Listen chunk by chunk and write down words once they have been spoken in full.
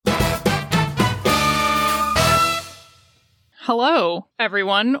Hello,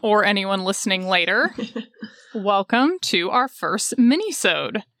 everyone, or anyone listening later. Welcome to our first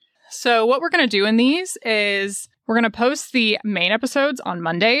mini-sode. So what we're going to do in these is we're going to post the main episodes on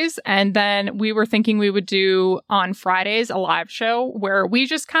Mondays, and then we were thinking we would do on Fridays a live show where we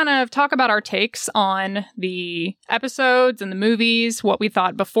just kind of talk about our takes on the episodes and the movies, what we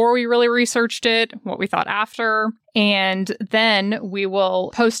thought before we really researched it, what we thought after. And then we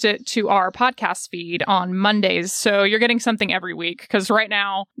will post it to our podcast feed on Mondays. So you're getting something every week, because right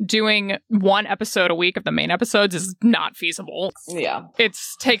now doing one episode a week of the main episodes is not feasible. Yeah. It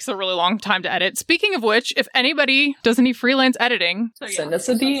takes a really long time to edit. Speaking of which, if anybody does any freelance editing, Send us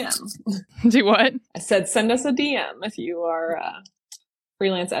a DM. Do what? I said send us a DM if you are a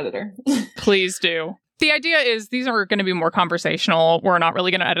freelance editor. Please do. The idea is these are going to be more conversational. We're not really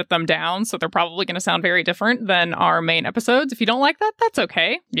going to edit them down, so they're probably going to sound very different than our main episodes. If you don't like that, that's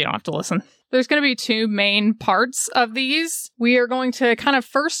okay. You don't have to listen. There's going to be two main parts of these. We are going to kind of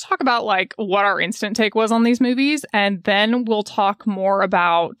first talk about like what our instant take was on these movies, and then we'll talk more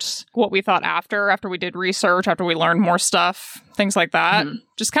about what we thought after we did research, after we learned more stuff, things like that. Mm-hmm.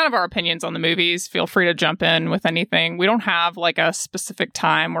 Just kind of our opinions on the movies. Feel free to jump in with anything. We don't have like a specific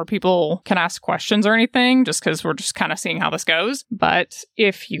time where people can ask questions or anything, just because we're just kind of seeing how this goes. But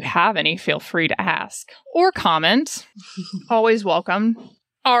if you have any, feel free to ask or comment. Always welcome.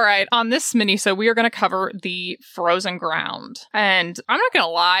 All right, on this mini-sode, we are going to cover the Frozen Ground. And I'm not going to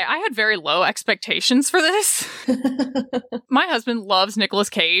lie, I had very low expectations for this. My husband loves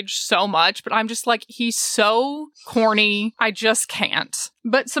Nicolas Cage so much, but I'm just like, he's so corny. I just can't.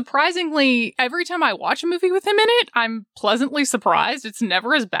 But surprisingly, every time I watch a movie with him in it, I'm pleasantly surprised. It's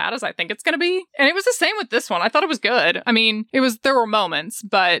never as bad as I think it's going to be. And it was the same with this one. I thought it was good. I mean, there were moments,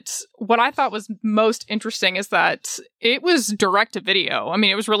 but what I thought was most interesting is that it was direct to video. I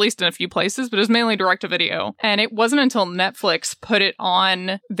mean, it was released in a few places, but it was mainly direct to video. And it wasn't until Netflix put it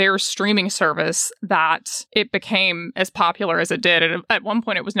on their streaming service that it became as popular as it did. At one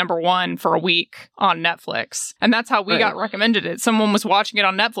point, it was #1 for a week on Netflix. And that's how we got recommended it. Someone was watching it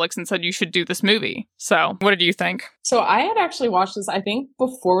on Netflix and said, you should do this movie. So what did you think? So I had actually watched this, I think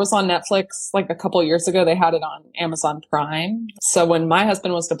before it was on Netflix, like a couple of years ago, they had it on Amazon Prime. So when my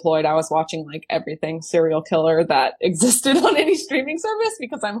husband was deployed, I was watching like everything serial killer that existed on any streaming service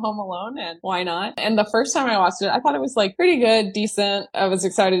because I'm home alone and why not? And the first time I watched it, I thought it was like pretty good, decent. I was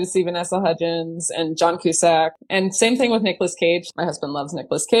excited to see Vanessa Hudgens and John Cusack. And same thing with Nicolas Cage. My husband loves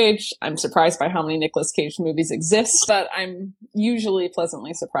Nicolas Cage. I'm surprised by how many Nicolas Cage movies exist, but I'm usually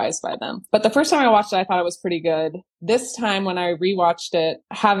pleasantly surprised by them. But the first time I watched it, I thought it was pretty good. This time when I rewatched it,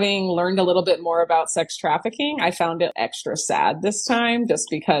 having learned a little bit more about sex trafficking, I found it extra sad this time just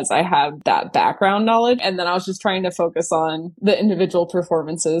because I had that background knowledge. And then I was just trying to focus on the individual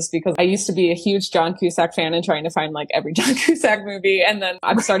performances because I used to be a huge John Cusack fan and trying to find like every John Cusack movie. And then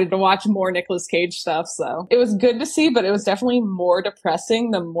I've started to watch more Nicolas Cage stuff. So it was good to see, but it was definitely more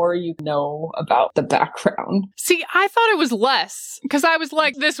depressing the more you know about the background. See, I thought it was less because I was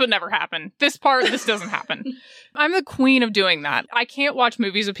like, this would never happen. This doesn't happen. I'm the queen of doing that. I can't watch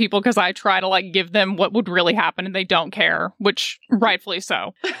movies with people because I try to like give them what would really happen and they don't care, which rightfully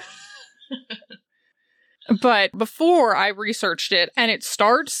so. But before I researched it, and it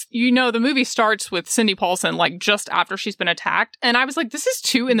starts, the movie starts with Cindy Paulson, like, just after she's been attacked. And I was like, this is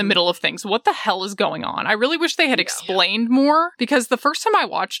too in the middle of things. What the hell is going on? I really wish they had explained more, because the first time I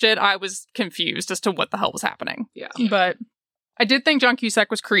watched it, I was confused as to what the hell was happening. Yeah. But I did think John Cusack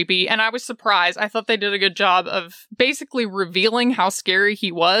was creepy, and I was surprised. I thought they did a good job of basically revealing how scary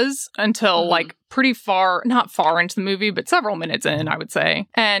he was until, like, pretty not far into the movie, but several minutes in, I would say.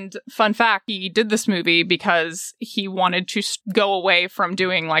 And fun fact, he did this movie because he wanted to go away from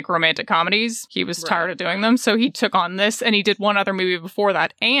doing, like, romantic comedies. He was tired of doing them, so he took on this, and he did one other movie before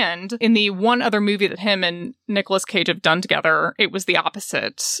that. And in the one other movie that him and Nicolas Cage have done together, it was the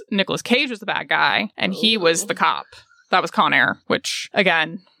opposite. Nicolas Cage was the bad guy, and he was the cop. That was Con Air, which,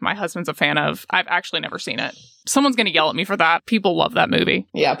 again, my husband's a fan of. I've actually never seen it. Someone's going to yell at me for that. People love that movie.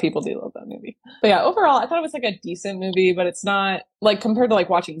 Yeah, people do love that movie. But yeah, overall, I thought it was like a decent movie, but it's not, like, compared to, like,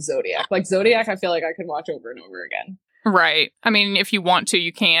 watching Zodiac. Like, Zodiac, I feel like I could watch over and over again. Right. I mean, if you want to,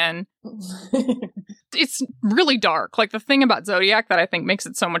 you can. It's really dark. Like, the thing about Zodiac that I think makes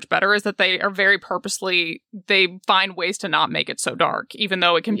it so much better is that they are very purposely, they find ways to not make it so dark, even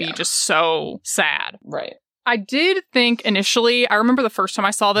though it can be just so sad. Right. I did think initially, I remember the first time I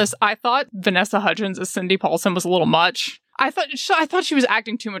saw this, I thought Vanessa Hudgens as Cindy Paulson was a little much. I thought she was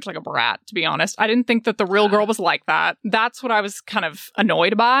acting too much like a brat, to be honest. I didn't think that the real girl was like that. That's what I was kind of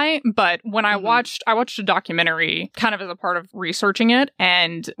annoyed by. But when I watched a documentary kind of as a part of researching it,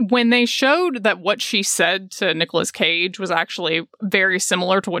 and when they showed that what she said to Nicolas Cage was actually very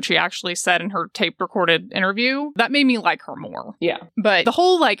similar to what she actually said in her tape recorded interview, that made me like her more. Yeah. But the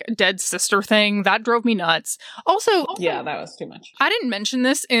whole like dead sister thing, that drove me nuts. Also, yeah, that was too much. I didn't mention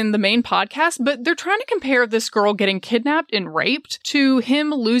this in the main podcast, but they're trying to compare this girl getting kidnapped and raped to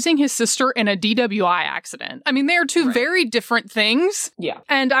him losing his sister in a DWI accident. I mean, they are two very different things. Yeah.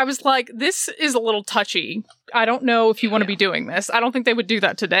 And I was like, this is a little touchy. I don't know if you want to be doing this. I don't think they would do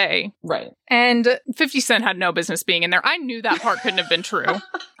that today. Right. And 50 Cent had no business being in there. I knew that part couldn't have been true.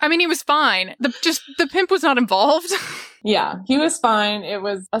 I mean, he was fine. The pimp was not involved. Yeah, he was fine. It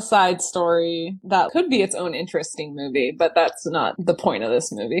was a side story that could be its own interesting movie, but that's not the point of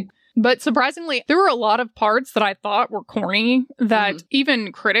this movie. But surprisingly, there were a lot of parts that I thought were corny that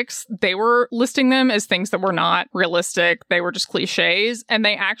even critics, they were listing them as things that were not realistic. They were just cliches, and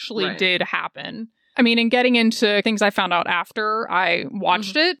they actually did happen. I mean, in getting into things I found out after I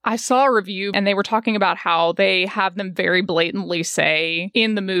watched it, I saw a review and they were talking about how they have them very blatantly say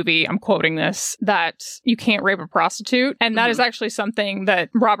in the movie, I'm quoting this, that you can't rape a prostitute. And that is actually something that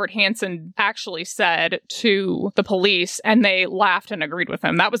Robert Hansen actually said to the police, and they laughed and agreed with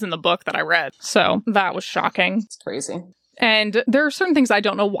him. That was in the book that I read. So that was shocking. It's crazy. And there are certain things I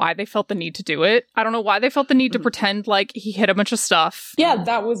don't know why they felt the need to do it. I don't know why they felt the need to pretend like he hid a bunch of stuff. Yeah,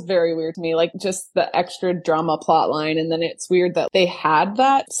 that was very weird to me. Like, just the extra drama plot line. And then it's weird that they had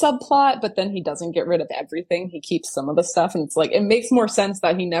that subplot, but then he doesn't get rid of everything. He keeps some of the stuff. And it's like, it makes more sense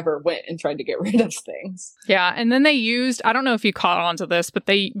that he never went and tried to get rid of things. Yeah. And then they used, I don't know if you caught on to this, but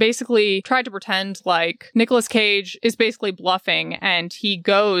they basically tried to pretend like Nicolas Cage is basically bluffing, and he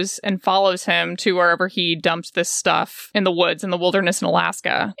goes and follows him to wherever he dumped this stuff in the woods, in the wilderness in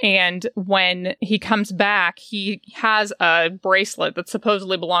Alaska. And when he comes back, he has a bracelet that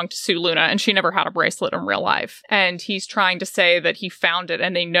supposedly belonged to Sue Luna, and she never had a bracelet in real life. And he's trying to say that he found it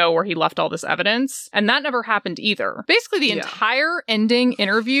and they know where he left all this evidence. And that never happened either. Basically, the entire ending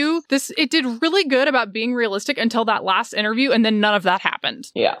interview, it did really good about being realistic until that last interview, and then none of that happened.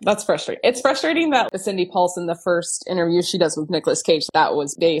 Yeah, that's frustrating. It's frustrating that Cindy Paulson, the first interview she does with Nicolas Cage, that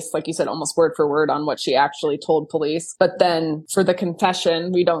was based, like you said, almost word for word on what she actually told police. But then for the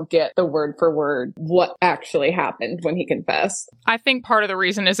confession, we don't get the word for word what actually happened when he confessed. I think part of the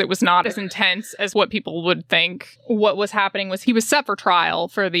reason is it was not as intense as what people would think. What was happening was he was set for trial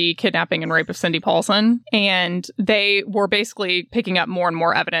for the kidnapping and rape of Cindy Paulson, and they were basically picking up more and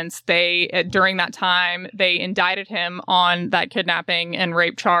more evidence. During that time, they indicted him on that kidnapping and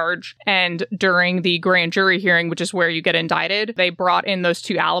rape charge, and during the grand jury hearing, which is where you get indicted, they brought in those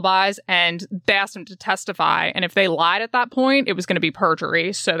two alibis, and they asked him to testify, and if they lied at that point, it was going to be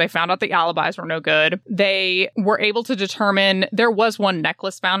perjury. So they found out the alibis were no good. They were able to determine there was one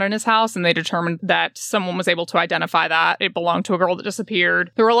necklace found in his house, and they determined that someone was able to identify that it belonged to a girl that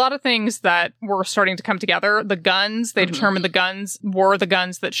disappeared. There were a lot of things that were starting to come together. The guns, they determined the guns were the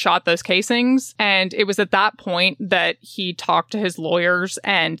guns that shot those casings. And it was at that point that he talked to his lawyers,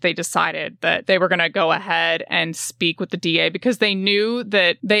 and they decided that they were going to go ahead and speak with the DA because they knew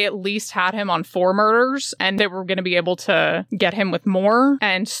that they at least had him on 4 murders and they were going to be able to get him with more.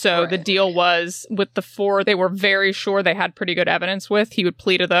 And so the deal was with the 4 they were very sure they had pretty good evidence with, he would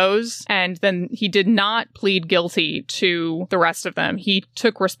plead to those. And then he did not plead guilty to the rest of them. He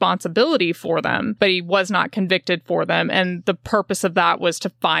took responsibility for them, but he was not convicted for them. And the purpose of that was to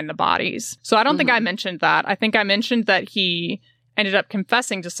find the bodies. So I don't think I mentioned that. I think I mentioned that he ended up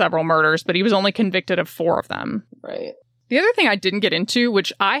confessing to several murders, but he was only convicted of 4 of them. Right. The other thing I didn't get into,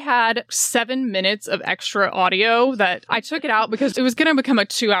 which I had 7 minutes of extra audio that I took it out because it was going to become a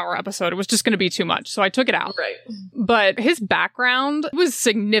 2-hour episode. It was just going to be too much. So I took it out. Right. But his background was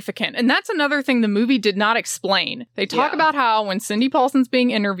significant. And that's another thing the movie did not explain. They talk about how when Cindy Paulson's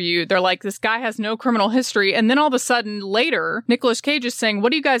being interviewed, they're like, this guy has no criminal history. And then all of a sudden later, Nicolas Cage is saying,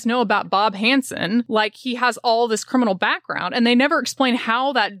 what do you guys know about Bob Hansen? Like, he has all this criminal background. And they never explain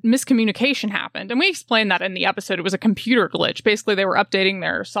how that miscommunication happened. And we explained that in the episode. It was a computer glitch. Basically, they were updating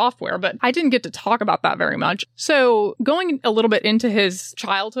their software, but I didn't get to talk about that very much. So going a little bit into his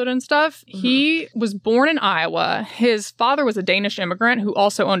childhood and stuff, he was born in Iowa. His father was a Danish immigrant who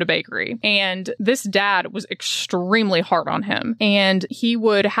also owned a bakery. And this dad was extremely hard on him. And he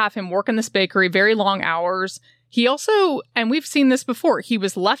would have him work in this bakery, very long hours. He also, and we've seen this before, he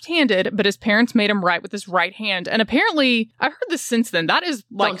was left-handed, but his parents made him write with his right hand. And apparently, I've heard this since then. That is,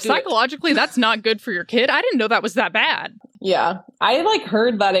 like, psychologically, that's not good for your kid. I didn't know that was that bad. Yeah. I,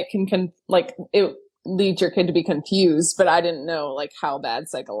 heard that it can lead your kid to be confused, but I didn't know like how bad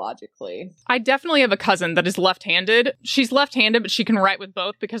psychologically. I definitely have a cousin that is left-handed. She's left-handed, but she can write with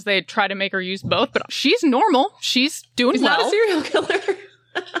both because they try to make her use both. But she's normal. She's doing She's well. not a serial killer.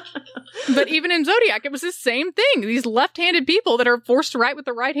 But even in Zodiac, it was the same thing. These left-handed people that are forced to write with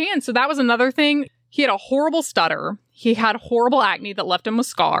the right hand. So that was another thing. He had a horrible stutter. He had horrible acne that left him with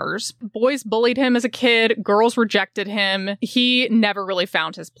scars. Boys bullied him as a kid. Girls rejected him. He never really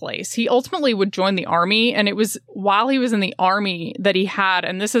found his place. He ultimately would join the army, and it was while he was in the army that he had,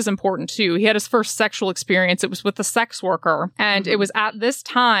 and this is important too, he had his first sexual experience. It was with a sex worker, and it was at this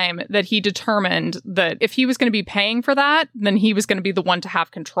time that he determined that if he was going to be paying for that, then he was going to be the one to have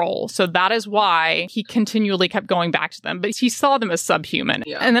control. So that is why he continually kept going back to them, but he saw them as subhuman.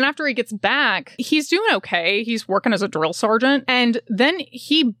 Yeah. And then after he gets back, he's doing okay. He's working as a drill sergeant. And then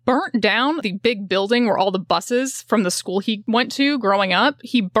he burnt down the big building where all the buses from the school he went to growing up,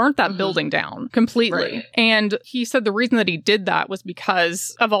 he burnt that building down completely. Right. And he said the reason that he did that was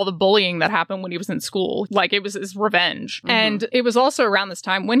because of all the bullying that happened when he was in school. Like, it was his revenge. And it was also around this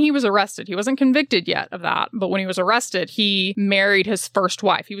time when he was arrested. He wasn't convicted yet of that. But when he was arrested, he married his first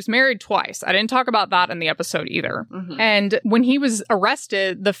wife. He was married twice. I didn't talk about that in the episode either. And when he was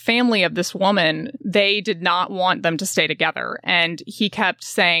arrested, the family of this woman, they did not want them to stay together. And he kept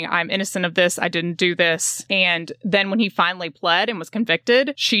saying, I'm innocent of this. I didn't do this. And then when he finally pled and was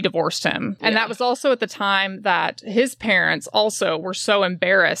convicted, she divorced him. And that was also at the time that his parents also were so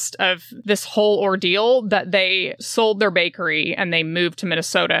embarrassed of this whole ordeal that they sold their bakery and they moved to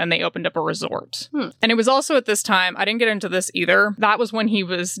Minnesota and they opened up a resort. And it was also at this time, I didn't get into this either. That was when he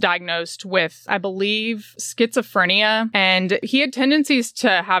was diagnosed with, I believe, schizophrenia. And he had tendencies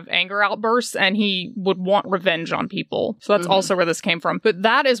to have anger outbursts and he would want revenge on people. So that's also where this came from. But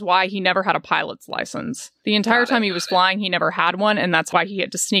that is why he never had a pilot's license. The entire time he was flying, he never had one. And that's why he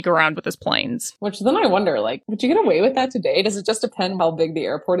had to sneak around with his planes. Which then I wonder, like, would you get away with that today? Does it just depend how big the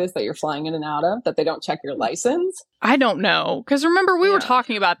airport is that you're flying in and out of, that they don't check your license? I don't know. Because remember, we were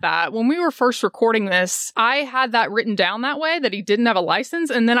talking about that. When we were first recording this, I had that written down that way, that he didn't have a license.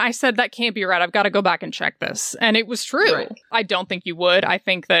 And then I said, that can't be right. I've got to go back and check this. And it was true. Right. I don't think you would. I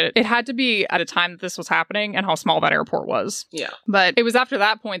think that it had to be at a time that this was happening and how small that airport was. Yeah. But it was after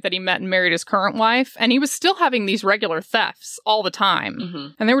that point that he met and married his current wife. And he was still having these regular thefts all the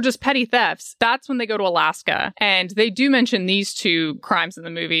time. And they were just petty thefts. That's when they go to Alaska. And they do mention these two crimes in the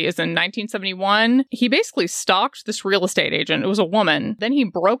movie. Is in 1971, he basically stalked this real estate agent. It was a woman. Then he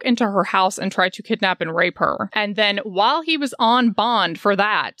broke into her house and tried to kidnap and rape her. And then while he was on bond for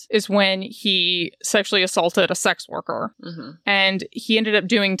that is when he sexually assaulted a sex worker. And he ended up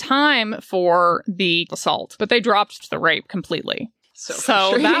doing time for the assault, but they dropped the rape completely.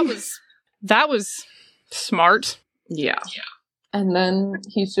 So that was smart. Yeah. And then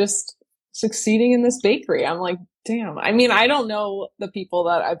he's just succeeding in this bakery. I'm like, damn. I mean, I don't know the people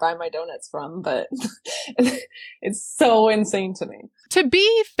that I buy my donuts from, but it's so insane to me. To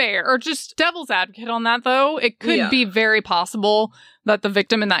be fair, or just devil's advocate on that, though, it could be very possible that the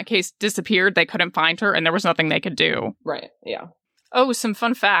victim in that case disappeared. They couldn't find her, and there was nothing they could do. Right. Yeah. Oh, some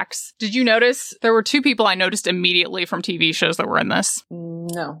fun facts. Did you notice? There were two people I noticed immediately from TV shows that were in this.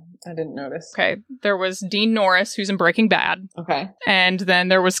 No, I didn't notice. Okay. There was Dean Norris, who's in Breaking Bad. Okay. And then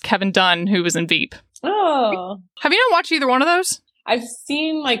there was Kevin Dunn, who was in Veep. Oh. Have you not watched either one of those? I've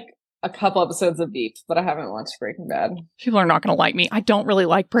seen like a couple episodes of Veep, but I haven't watched Breaking Bad. People are not going to like me. I don't really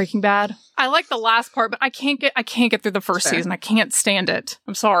like Breaking Bad. I like the last part, but I can't get through the first season. I can't stand it.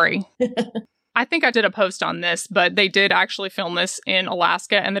 I'm sorry. I think I did a post on this, but they did actually film this in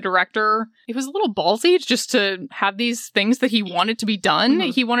Alaska, and the director, it was a little ballsy just to have these things that he wanted to be done.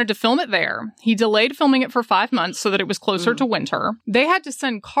 He wanted to film it there. He delayed filming it for 5 months so that it was closer to winter. They had to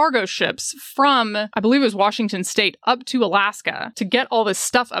send cargo ships from, I believe it was Washington State, up to Alaska to get all this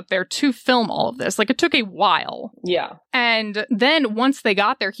stuff up there to film all of this. Like, it took a while. Yeah. And then once they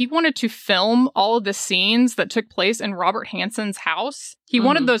got there, he wanted to film all of the scenes that took place in Robert Hansen's house. He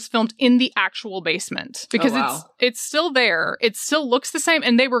wanted those filmed in the actual basement because it's still there. It still looks the same,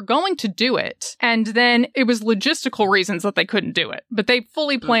 and they were going to do it. And then it was logistical reasons that they couldn't do it. But they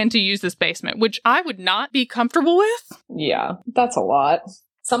fully planned to use this basement, which I would not be comfortable with. Yeah, that's a lot.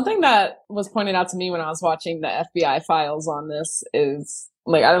 Something that was pointed out to me when I was watching the FBI files on this is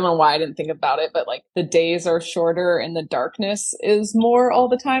like, I don't know why I didn't think about it, but like the days are shorter and the darkness is more all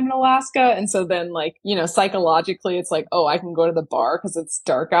the time in Alaska. And so then like, you know, psychologically it's like, oh, I can go to the bar because it's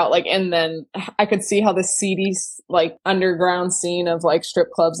dark out. Like, and then I could see how the seedy, like underground scene of like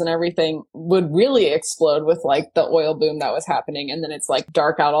strip clubs and everything would really explode with like the oil boom that was happening. And then it's like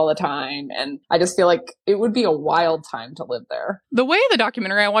dark out all the time. And I just feel like it would be a wild time to live there. The way the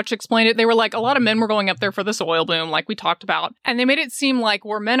documentary I watched explained it, they were like, a lot of men were going up there for this oil boom, like we talked about. And they made it seem like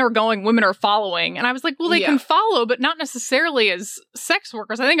where men are going, women are following. And I was like, well, they can follow, but not necessarily as sex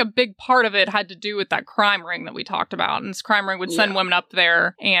workers. I think a big part of it had to do with that crime ring that we talked about. And this crime ring would send women up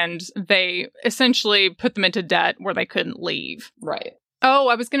there and they essentially put them into debt where they couldn't leave. Right. Oh,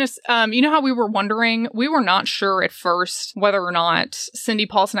 I was going to, you know how we were wondering? We were not sure at first whether or not Cindy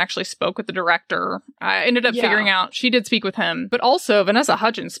Paulson actually spoke with the director. I ended up figuring out she did speak with him, but also Vanessa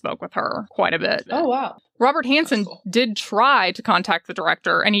Hudgens spoke with her quite a bit. Oh, wow. Robert Hansen did try to contact the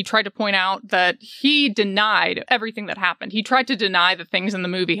director, and he tried to point out that he denied everything that happened. He tried to deny the things in the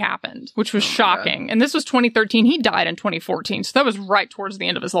movie happened, which was shocking. And this was 2013. He died in 2014, so that was right towards the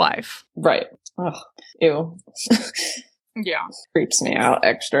end of his life. Right. Oh, ew. Yeah. Creeps me out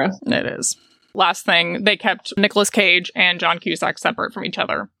extra. It is. Last thing, they kept Nicolas Cage and John Cusack separate from each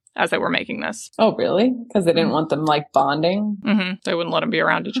other as they were making this. Oh, really? Because they didn't want them, like, bonding? Mm-hmm. They wouldn't let them be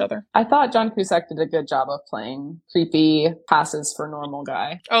around each other. I thought John Cusack did a good job of playing creepy passes for normal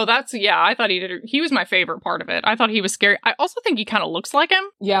guy. Oh, I thought he did. He was my favorite part of it. I thought he was scary. I also think he kind of looks like him.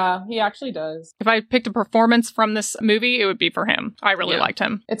 Yeah, he actually does. If I picked a performance from this movie, it would be for him. I really liked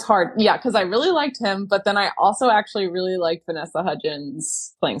him. It's hard. Yeah, because I really liked him, but then I also actually really liked Vanessa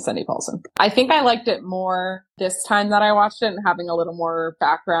Hudgens playing Cindy Paulson. I think I liked it more this time that I watched it and having a little more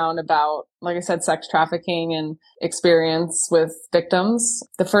background about, like I said, sex trafficking and experience with victims.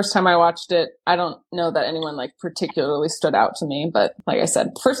 The first time I watched it, I don't know that anyone like particularly stood out to me, but like I said,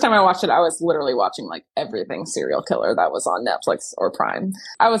 first time I watched it, I was literally watching like everything serial killer that was on Netflix or Prime.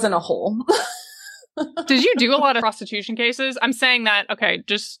 I was in a hole. Did you do a lot of prostitution cases? I'm saying that, okay,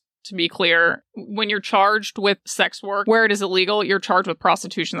 just to be clear, when you're charged with sex work, where it is illegal, you're charged with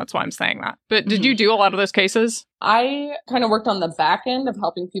prostitution. That's why I'm saying that. But did you do a lot of those cases? I kind of worked on the back end of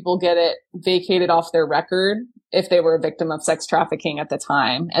helping people get it vacated off their record if they were a victim of sex trafficking at the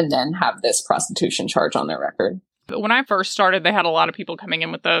time, and then have this prostitution charge on their record. But when I first started, they had a lot of people coming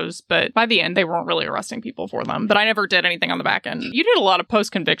in with those, but by the end, they weren't really arresting people for them. But I never did anything on the back end. You did a lot of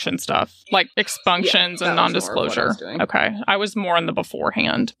post-conviction stuff, like expunctions and non-disclosure. Okay. I was more in the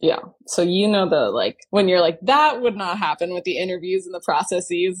beforehand. Yeah. So you know the, like, when you're like, that would not happen with the interviews and the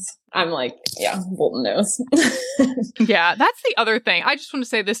processes. I'm like, yeah, Bolton knows. Yeah, that's the other thing. I just want to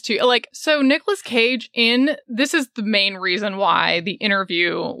say this too. Like, so Nicolas Cage this is the main reason why the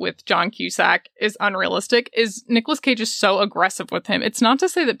interview with John Cusack is unrealistic, is Nicolas Cage is so aggressive with him. It's not to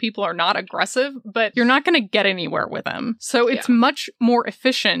say that people are not aggressive, but you're not going to get anywhere with him. So it's much more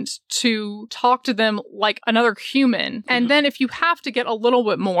efficient to talk to them like another human. And then if you have to get a little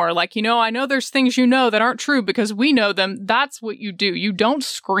bit more, like, you know, I know there's things you know that aren't true because we know them. That's what you do. You don't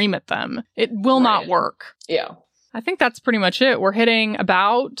scream at them. It will not work. Yeah. I think that's pretty much it. We're hitting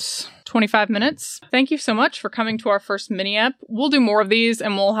about 25 minutes. Thank you so much for coming to our first mini-ep. We'll do more of these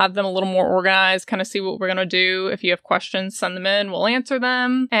and we'll have them a little more organized, kind of see what we're going to do. If you have questions, send them in. We'll answer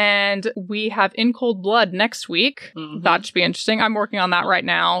them. And we have In Cold Blood next week. That should be interesting. I'm working on that right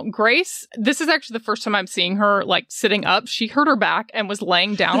now. Grace, this is actually the first time I'm seeing her like sitting up. She hurt her back and was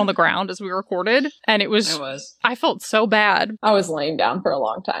laying down on the ground as we recorded. And I felt so bad. I was laying down for a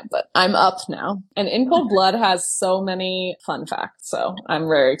long time, but I'm up now. And In Cold Blood has so many fun facts. So I'm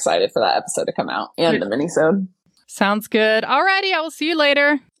very excited for that episode to come out and the minisode. Sounds good. Alrighty, I will see you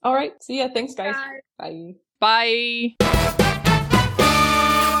later. All right. See ya. Thanks, guys. Bye. Bye.